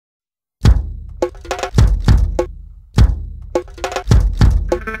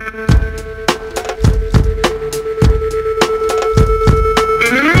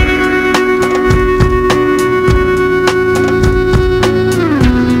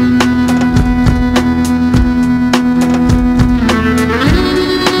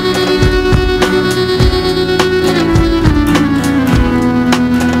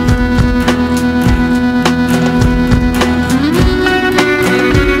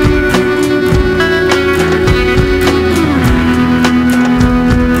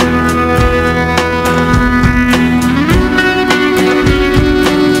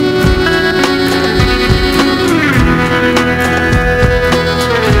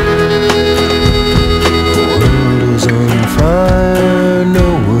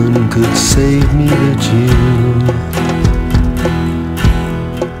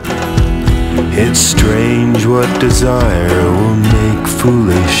desire will make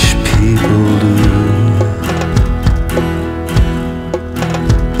foolish people do.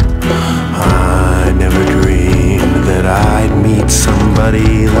 I never dreamed that I'd meet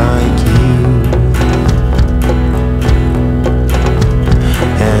somebody like you,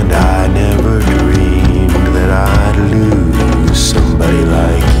 and I never dreamed that I'd lose somebody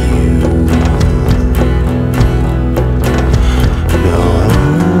like you. No,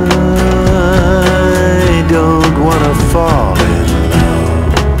 I don't wanna fall in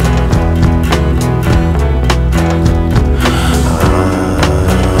love.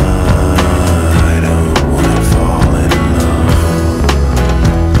 I don't wanna fall in love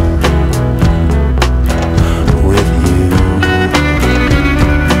with you.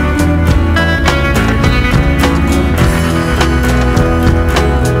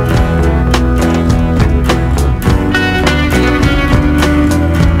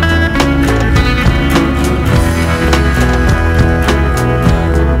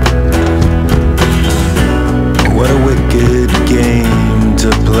 What a wicked game to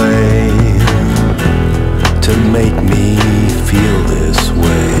play, to make me feel this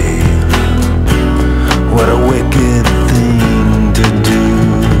way. What a wicked thing to do,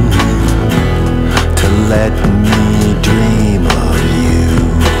 to let me dream of you.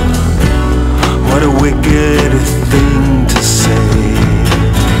 What a wicked thing to say,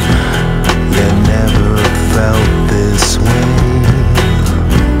 you never felt this way.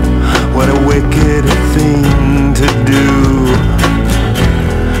 What a wicked thing to do,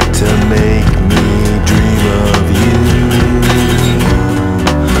 to make me dream of you.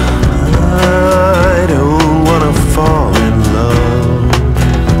 I don't wanna fall in love.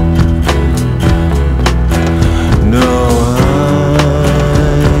 No,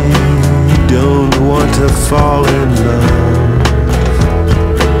 I don't want to fall in love.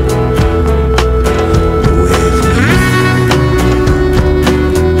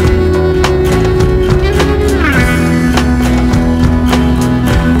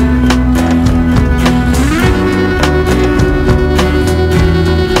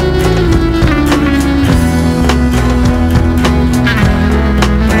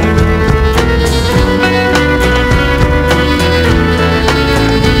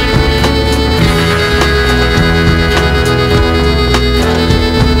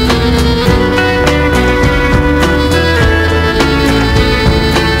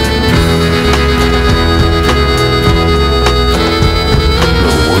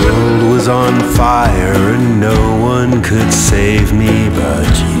 On fire and no one could save me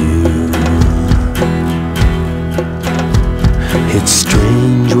but you. It's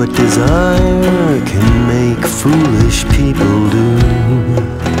strange what desire can make foolish people do.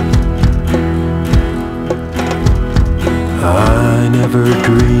 I never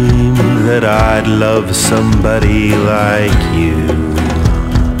dreamed that I'd love somebody like you,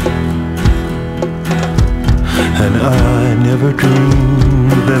 and I never dreamed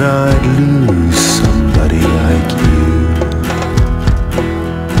that I'd lose somebody like you.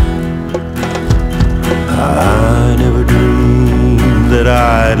 I never dreamed that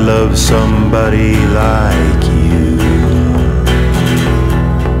I'd love somebody like you,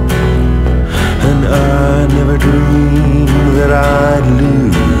 and I never dreamed that I'd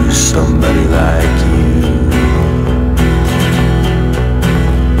lose somebody like you.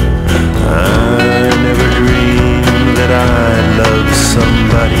 I never dreamed that I'd love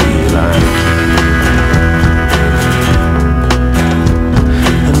somebody like you,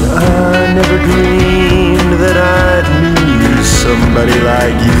 and I never dreamed that I'd lose somebody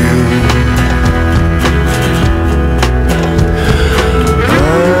like you.